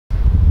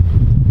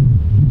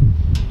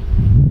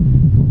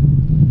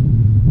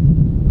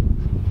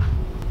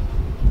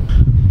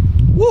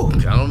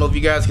know if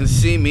you guys can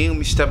see me. Let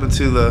me step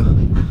into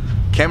the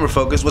camera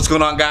focus. What's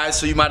going on, guys?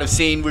 So you might have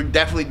seen, we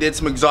definitely did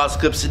some exhaust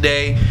clips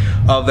today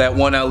of that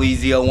 1LE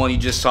ZL1 you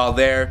just saw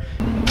there.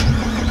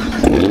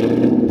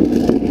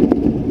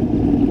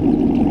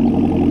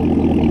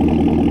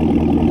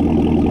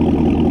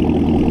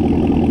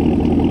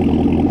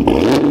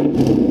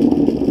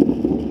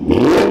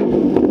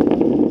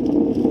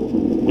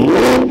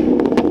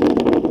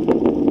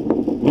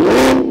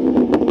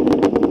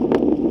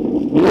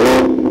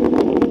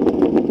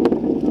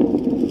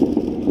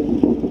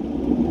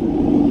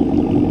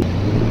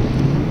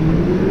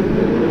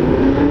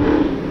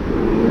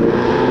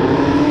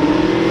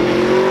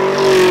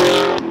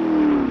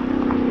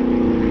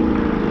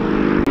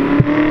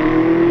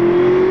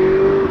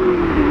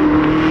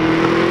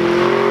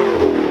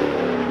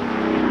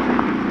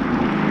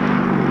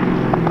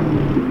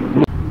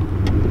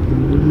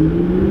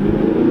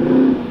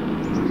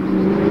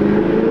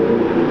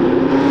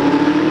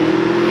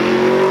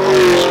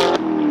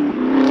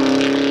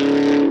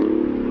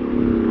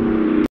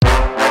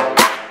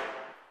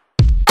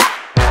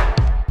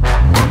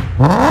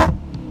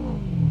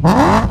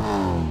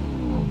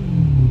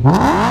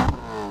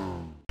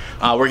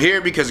 We're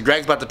here because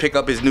Greg's about to pick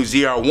up his new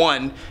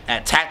ZR1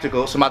 at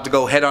Tactical, so I'm about to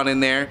go head on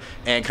in there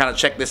and kind of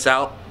check this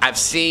out. I've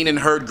seen and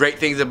heard great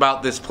things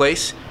about this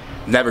place.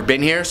 Never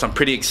been here, so I'm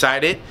pretty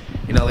excited.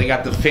 You know, they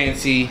got the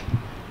fancy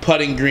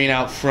putting green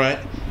out front,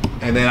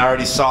 and then I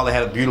already saw they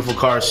had a beautiful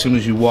car as soon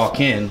as you walk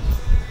in.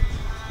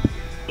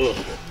 Ugh.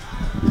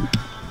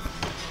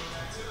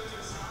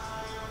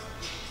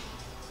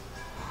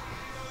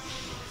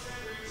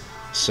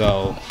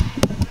 So,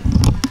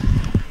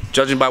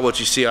 judging by what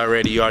you see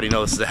already, you already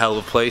know this is a hell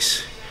of a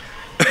place.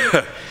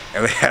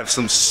 And they have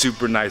some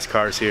super nice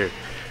cars here.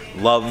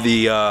 Love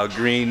the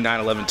green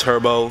 911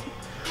 Turbo.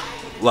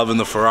 Loving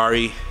the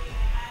Ferrari.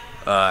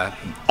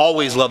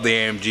 Always love the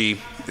AMG.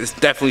 It's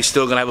definitely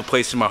still gonna have a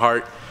place in my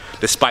heart,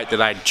 despite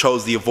that I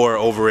chose the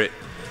Evora over it.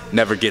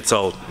 Never gets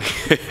old.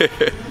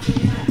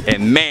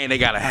 And man, they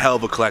got a hell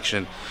of a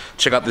collection.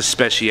 Check out this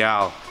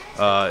Special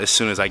as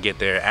soon as I get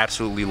there.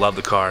 Absolutely love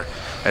the car,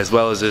 as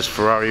well as this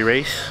Ferrari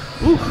race.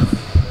 Woo.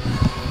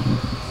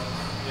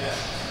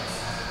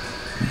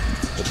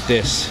 But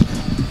this.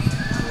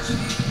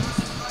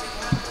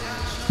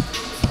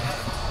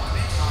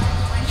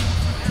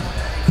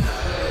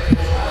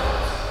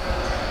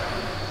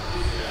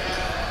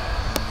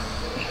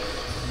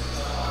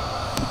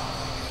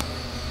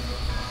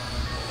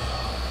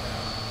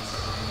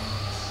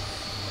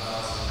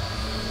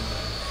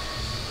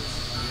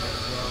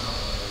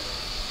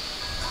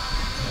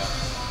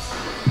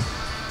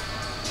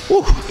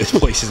 Woo, this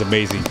place is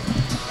amazing.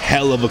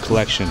 Hell of a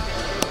collection.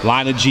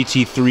 Line of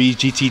GT3s,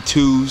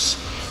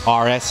 GT2s,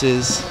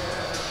 RSs,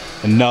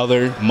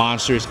 another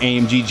monstrous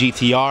AMG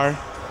GTR.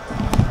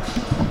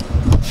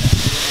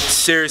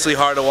 Seriously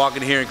hard to walk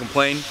in here and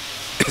complain.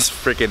 It's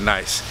freaking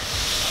nice.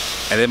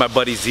 And then my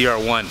buddy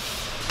ZR1.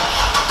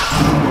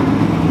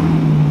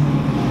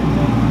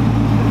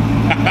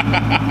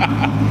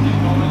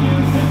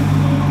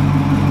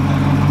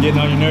 Getting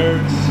on your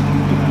nerves.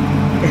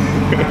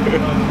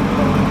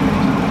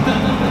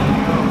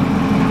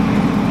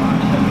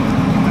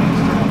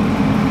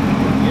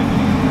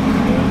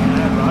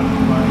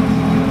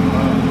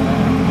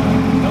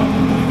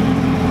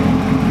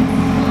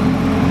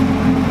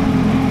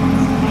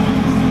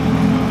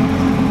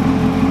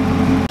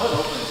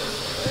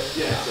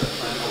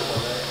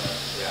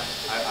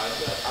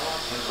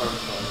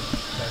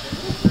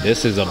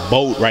 This is a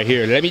boat right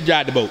here. Let me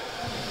drive the boat.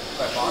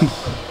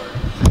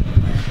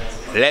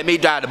 Let me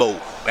drive the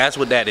boat. That's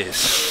what that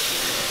is.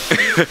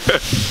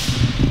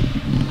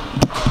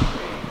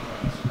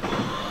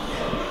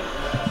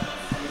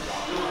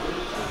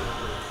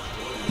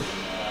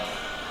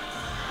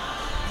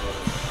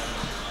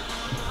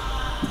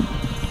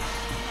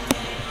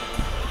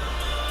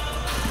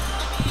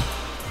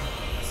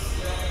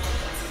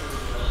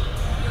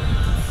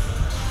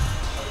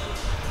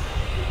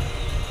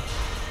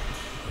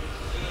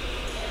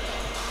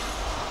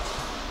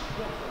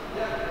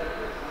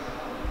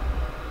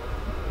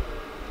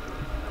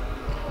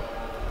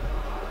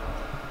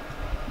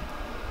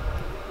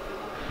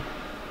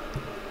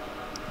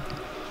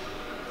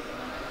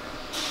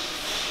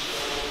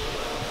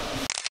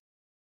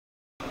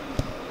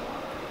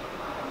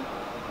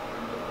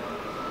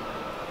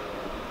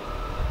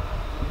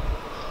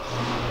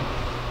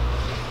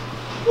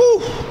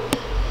 Woo.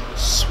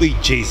 Sweet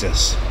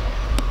Jesus.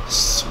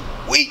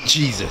 Sweet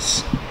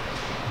Jesus.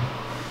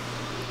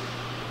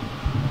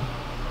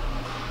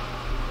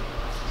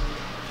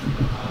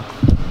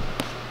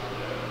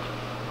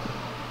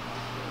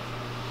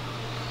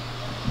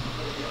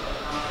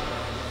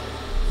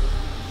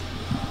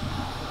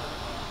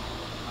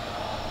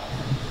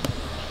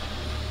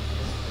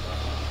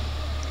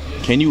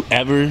 Can you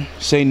ever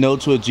say no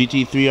to a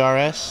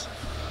GT3 RS?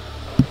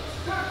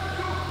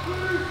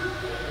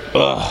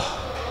 Ugh.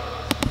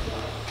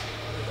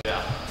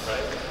 Yeah,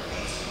 right.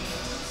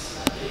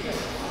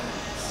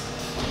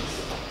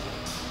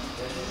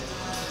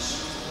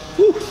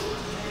 Woo.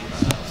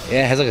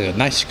 Yeah, it has like a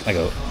nice,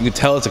 you can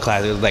tell it's a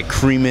classic. It's like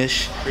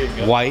creamish,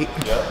 white,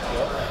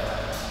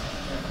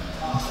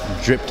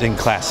 dripped in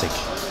classic.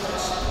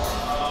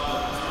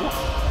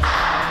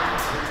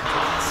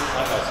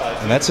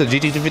 And that's a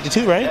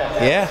GT252, right?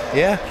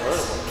 Yeah.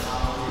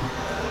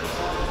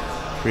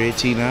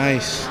 Pretty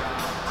nice.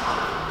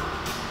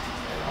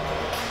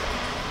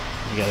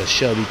 You got a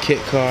Shelby kit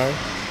car.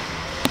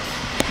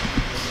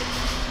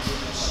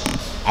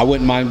 I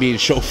wouldn't mind being a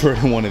chauffeur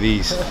in one of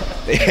these.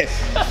 These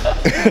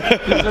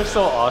are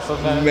so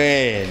awesome, man.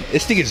 Man,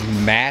 this thing is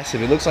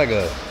massive. It looks like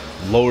a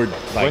lowered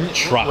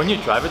truck. When you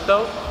drive it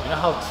though, you know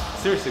how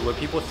seriously when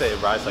people say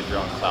it rides like you're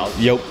on clouds.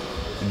 Yep,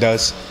 it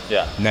does.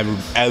 Yeah. Never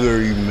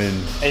ever even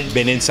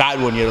been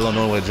inside one yet, alone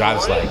know what it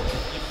drives like. You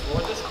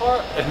floor this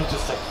car and you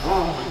just like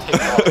boom and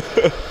take off.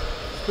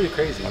 It's pretty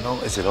crazy. I know.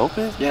 Is it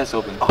open? Yeah, it's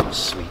open. Oh,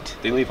 sweet.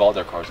 They leave all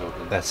their cars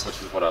open. Which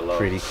is what I love.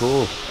 Pretty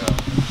cool. Yeah.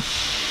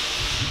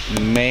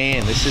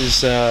 Man, this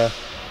is.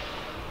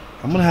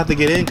 I'm gonna have to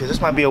get in because this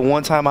might be a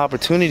one-time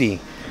opportunity.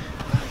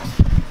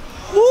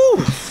 Woo!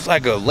 It's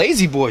like a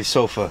lazy boy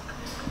sofa.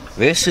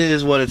 This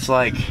is what it's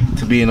like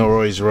to be in a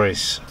Rolls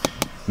Royce.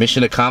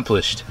 Mission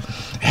accomplished.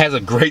 It has a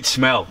great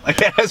smell. It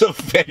has a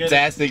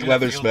fantastic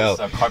leather smell.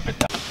 Carpet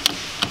down.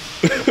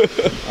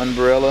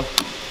 Umbrella.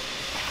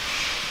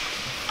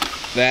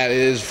 That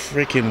is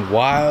freaking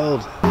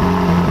wild.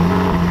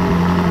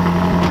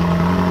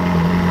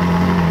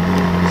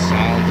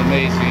 Sounds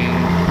amazing.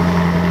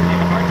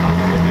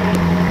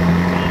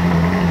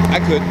 I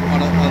could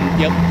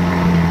yep.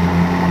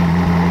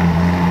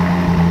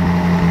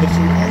 The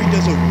Ferrari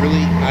does a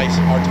really nice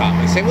hardtop.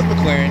 And same with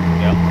McLaren.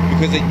 Yep.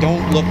 Because they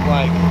don't look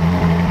like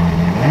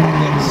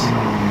this.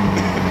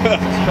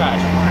 It's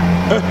trash.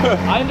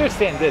 I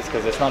understand this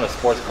because it's not a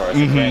sports car, it's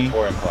a Grand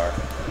Touring car.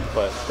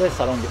 But this,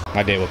 I don't get.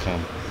 My day will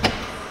come.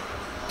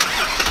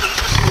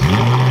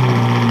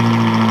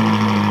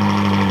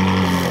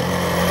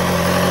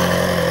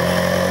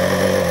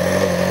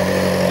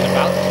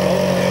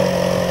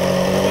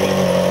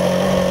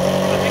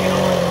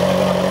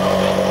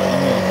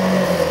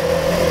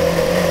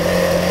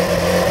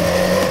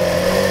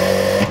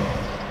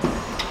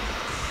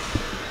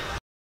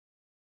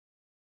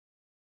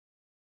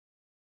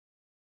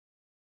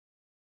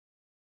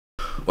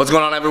 What's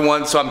going on,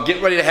 everyone? So I'm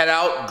getting ready to head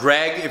out.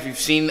 Greg, if you've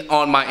seen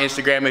on my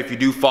Instagram, if you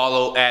do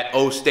follow at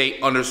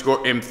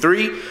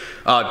ostate_M3,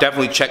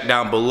 definitely check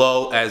down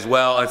below as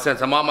well. And since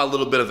I'm on my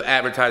little bit of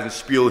advertising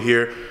spiel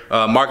here,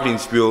 marketing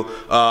spiel,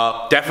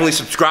 definitely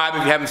subscribe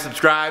if you haven't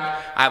subscribed.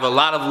 I have a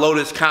lot of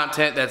Lotus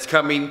content that's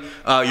coming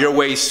your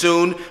way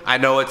soon. I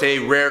know it's a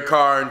rare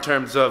car in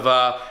terms of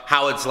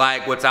how it's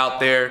like, what's out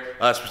there,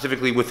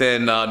 specifically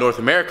within North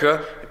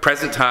America.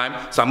 Present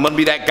time, so I'm gonna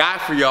be that guy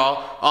for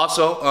y'all.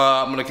 Also,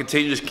 I'm gonna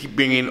continue to keep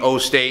bringing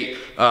O-State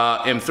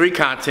M3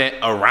 content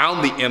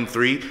around the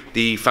M3,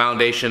 the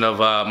foundation of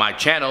my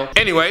channel.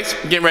 Anyways,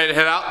 getting ready to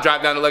head out,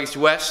 drive down to Legacy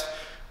West,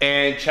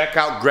 and check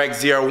out Greg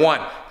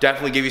ZR1.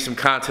 Definitely give you some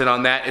content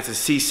on that. It's a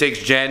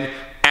C6 Gen,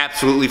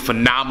 absolutely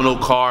phenomenal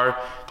car.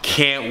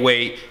 Can't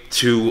wait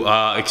to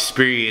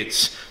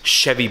experience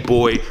Chevy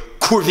boy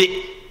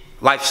Corvette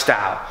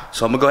lifestyle.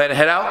 So I'm gonna go ahead and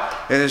head out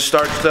and then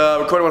start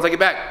recording once I get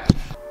back.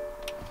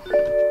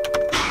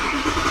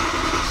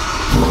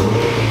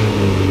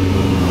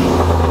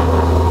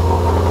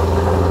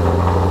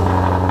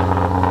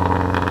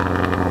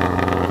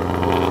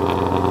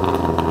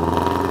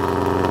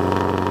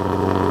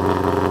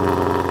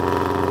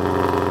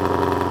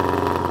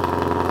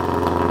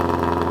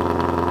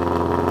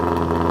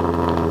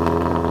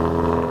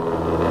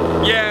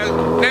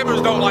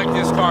 Neighbors don't like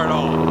this car at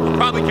all. You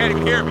probably can't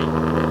even hear me.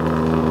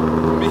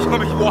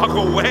 Let me walk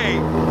away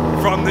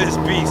from this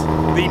beast.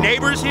 The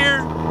neighbors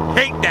here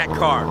hate that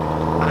car.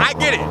 I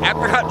get it.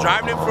 After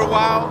driving it for a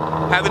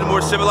while, having a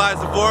more civilized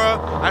Evora,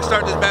 I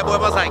started this bad boy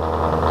up. I was like,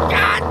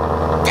 God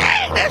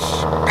dang,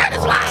 that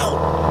is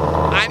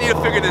loud. I need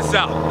to figure this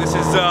out. This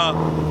is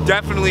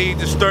definitely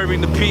disturbing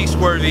the peace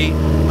worthy,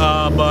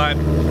 but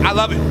I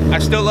love it. I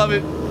still love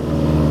it.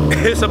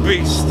 It's a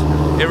beast.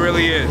 It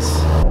really is.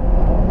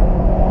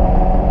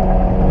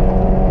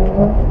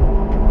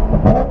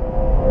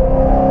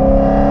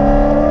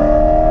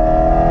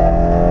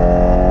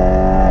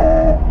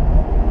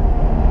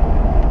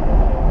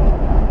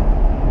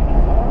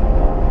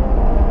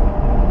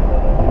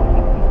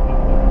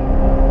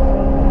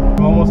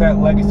 At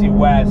Legacy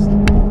West,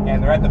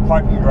 and they're at the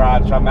parking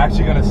garage. So I'm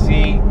actually gonna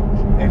see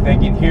if they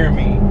can hear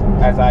me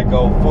as I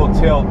go full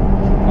tilt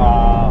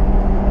off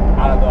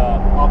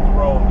the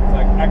road. It's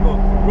like echo,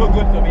 real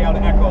good to be able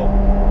to echo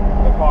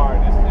the car.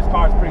 This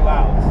car is pretty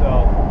loud,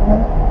 so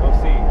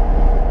we'll see.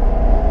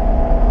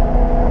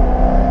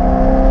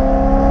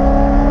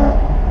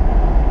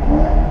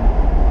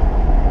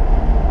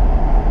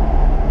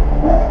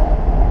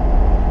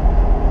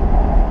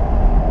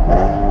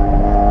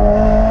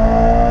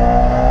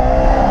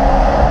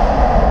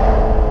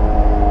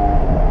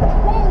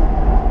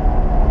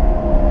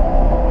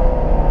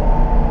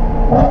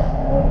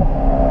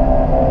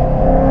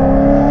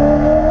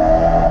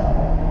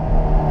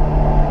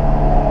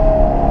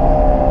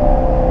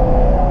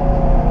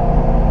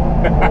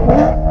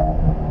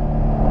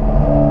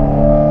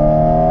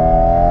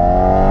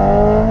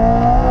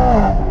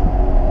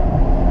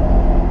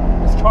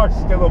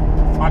 of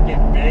a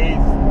fucking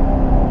beast.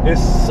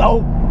 It's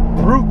so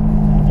brute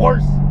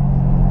force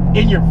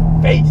in your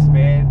face,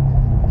 man.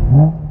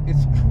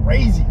 It's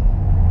crazy.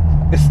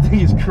 This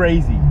thing is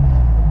crazy.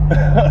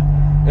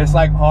 It's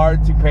like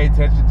hard to pay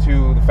attention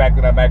to the fact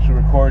that I'm actually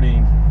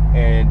recording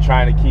and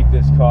trying to keep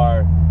this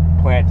car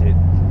planted.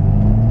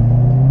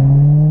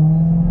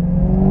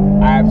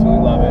 I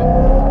absolutely love it.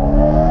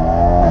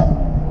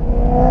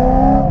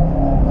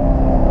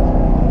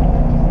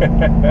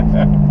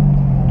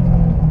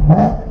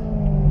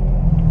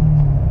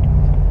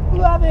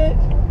 Love it.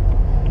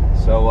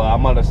 So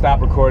I'm gonna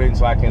stop recording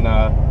so I can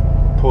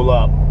pull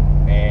up,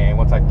 and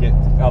once I get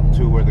up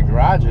to where the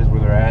garage is, where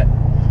they're at,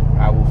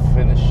 I will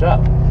finish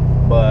up.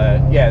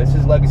 But yeah, this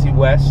is Legacy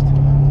West.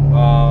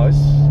 This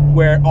is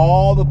where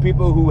all the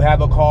people who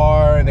have a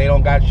car and they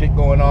don't got shit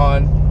going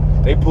on,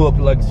 they pull up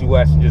to Legacy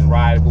West and just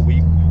ride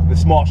the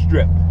small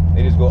strip.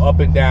 They just go up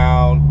and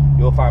down.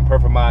 You'll find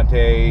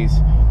Performantes,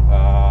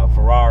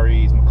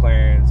 Ferraris,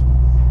 McLarens.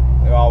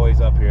 They're always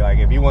up here. Like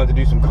if you want to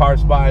do some car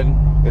spotting,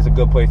 it's a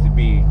good place to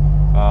be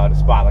to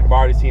spot. Like I've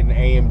already seen an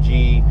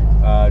AMG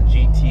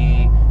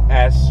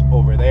GTS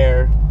over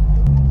there.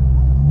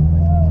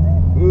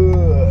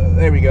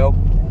 There we go.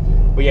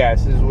 But yeah,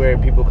 this is where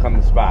people come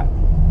to spot.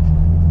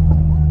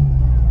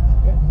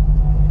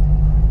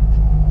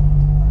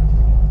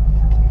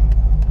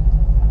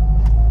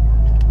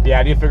 Yeah,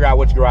 I need to figure out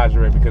which garage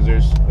they're in because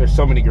there's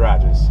so many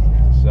garages.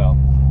 So.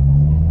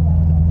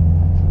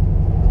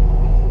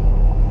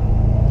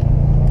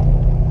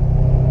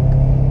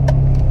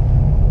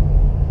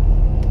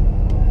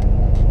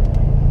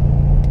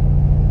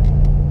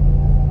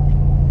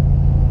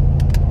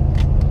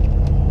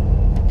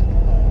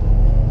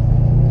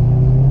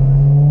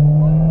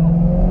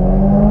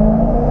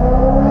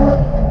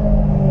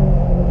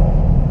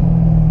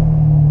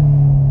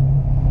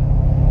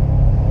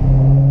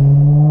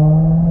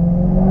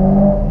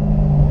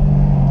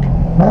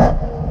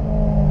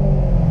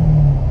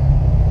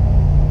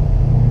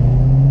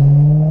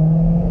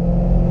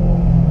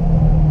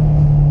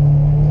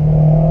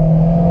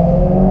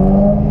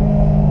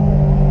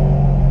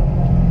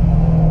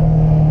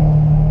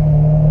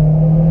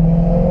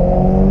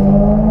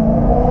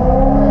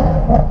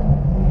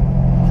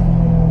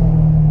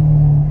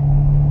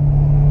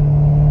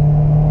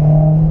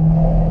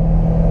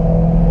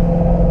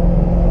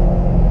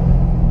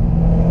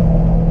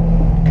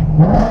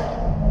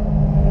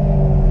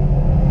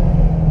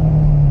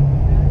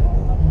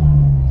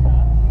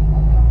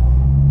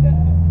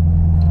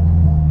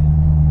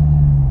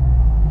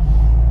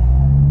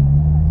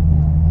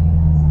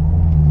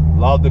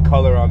 Love the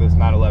color on this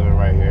 911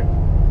 right here.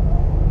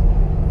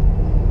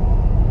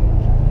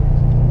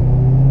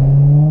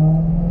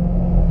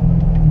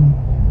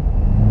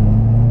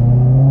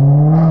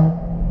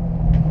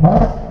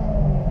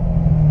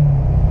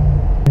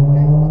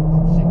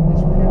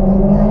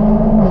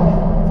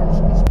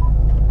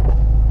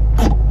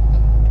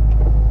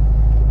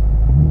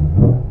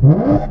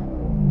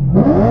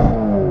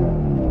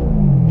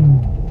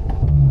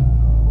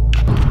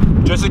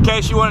 Just in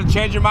case you want to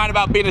change your mind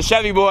about being a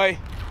Chevy boy,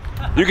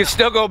 you can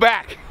still go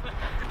back.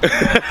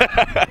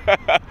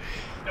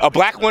 A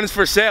black one is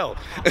for sale.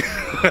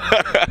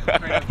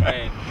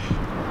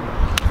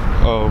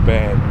 Oh,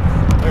 man.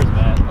 There's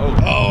that.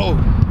 Oh,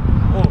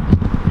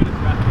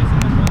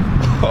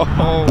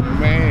 oh,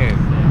 man.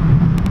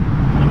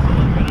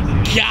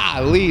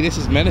 Golly, this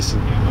is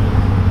menacing.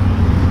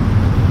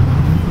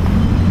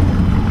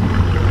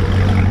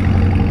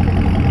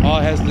 Oh,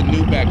 it has the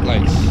new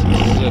backlights.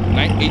 This is a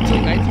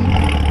 18,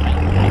 19?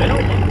 They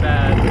don't look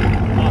bad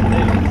on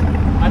things.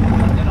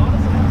 And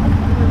honestly, I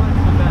really like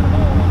the bad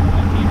hole.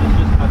 Even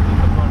just I think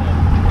the front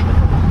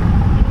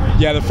end.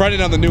 Yeah, the front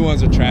end on the new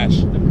ones are trash.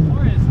 The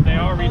car is, they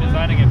are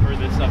redesigning it for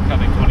this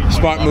upcoming 2020.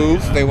 Smart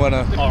move. They want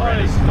to.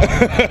 Already. It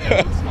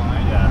looks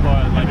fine. Yeah.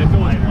 But like if it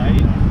was white,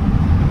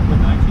 with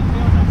 19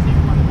 tails, I'd see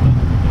one of those.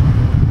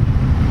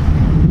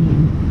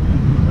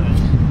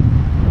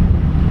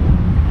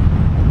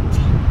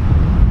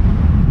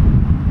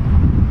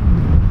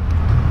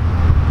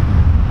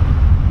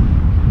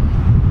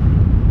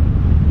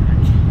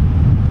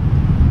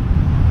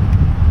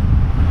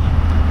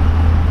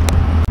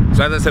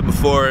 So as I said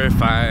before, if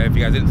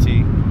you guys didn't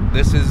see,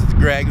 this is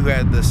Greg who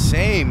had the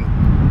same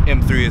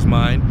M3 as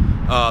mine.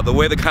 The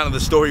way the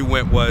story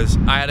went was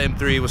I had an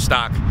M3, it was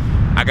stock.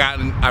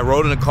 I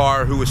rode in a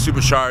car who was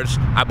supercharged.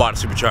 I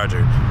bought a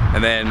supercharger,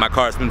 and then my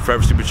car's been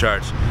forever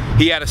supercharged.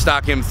 He had a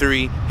stock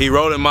M3. He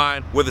rode in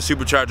mine with a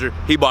supercharger.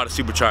 He bought a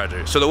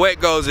supercharger. So the way it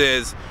goes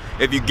is,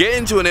 if you get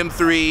into an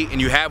M3 and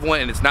you have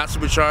one and it's not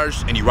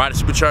supercharged, and you ride a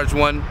supercharged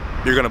one,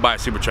 you're gonna buy a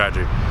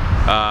supercharger.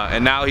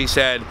 And now he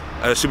said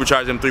a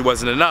supercharged M3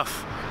 wasn't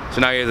enough,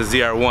 so now he has a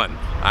ZR1.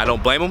 I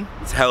don't blame him.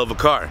 It's a hell of a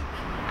car,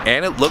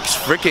 and it looks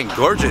freaking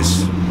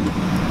gorgeous.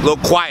 A little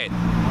quiet.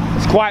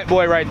 It's quiet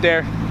boy right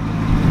there.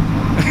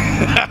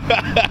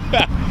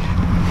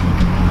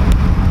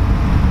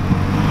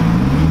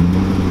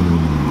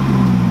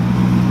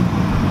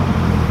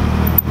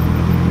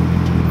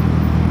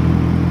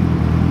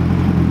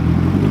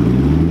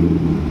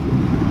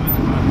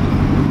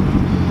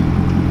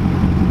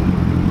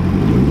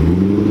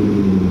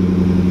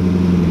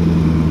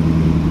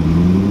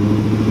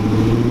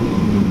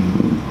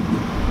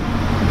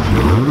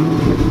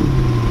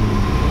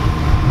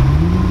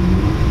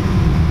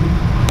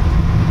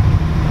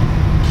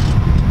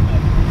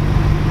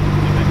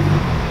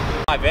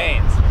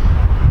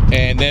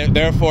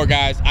 Therefore,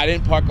 guys, I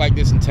didn't park like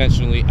this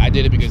intentionally. I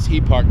did it because he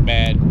parked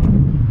bad.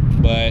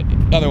 But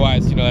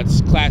otherwise, you know,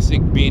 that's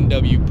classic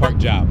BMW park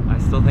job. I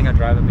still think I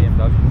drive a BMW.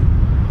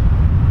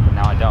 But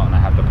now I don't. I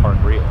have to park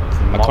real.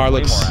 My car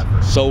looks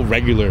so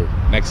regular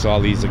next to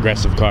all these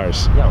aggressive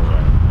cars. Yeah,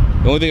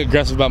 right. The only thing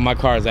aggressive about my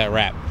car is that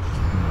wrap.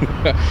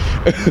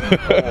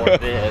 Or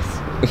this.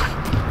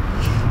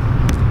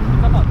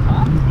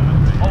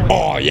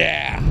 Oh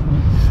yeah,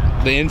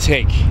 the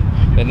intake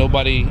that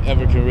nobody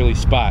ever can really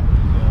spot.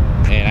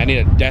 And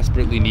I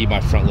desperately need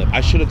my front lip.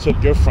 I should have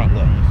took your front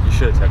lip. You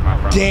should have taken my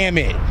front lip. Damn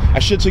it! I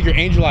should have took your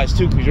angel eyes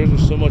too, because yours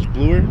was so much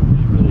bluer. You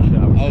really should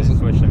have. I was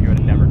switched them. You would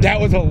have never done that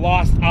was a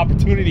lost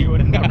opportunity. You would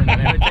have never done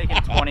it. It would have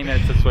taken 20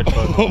 minutes to switch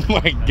both. Oh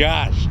my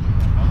gosh.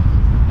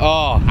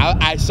 Oh,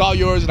 I saw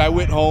yours and I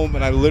went home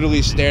and I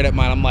literally stared at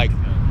mine. I'm like,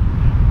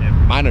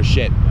 mine are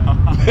shit.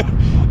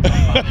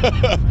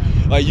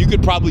 Like, you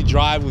could probably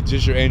drive with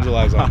just your angel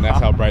eyes on. That's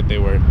how bright they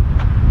were.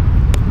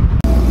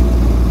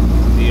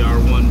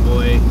 ZR1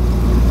 boy.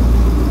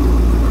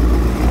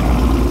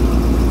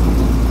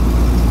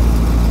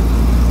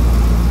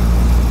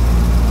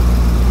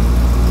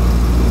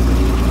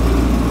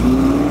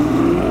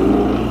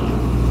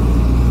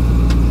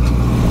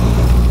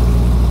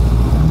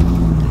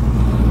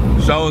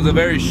 So it was a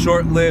very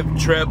short-lived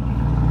trip.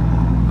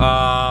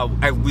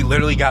 We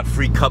literally got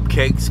free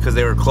cupcakes because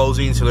they were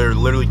closing, so they were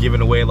literally giving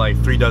away like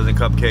 3 dozen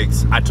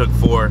cupcakes. I took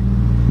 4.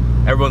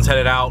 Everyone's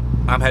headed out.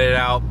 I'm headed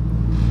out.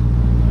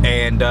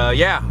 And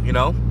yeah, you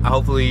know,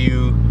 hopefully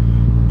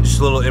just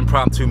a little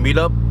impromptu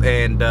meetup,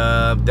 and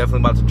definitely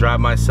about to drive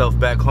myself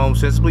back home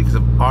sensibly because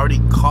I've already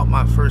caught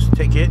my first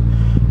ticket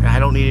and I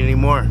don't need it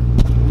anymore.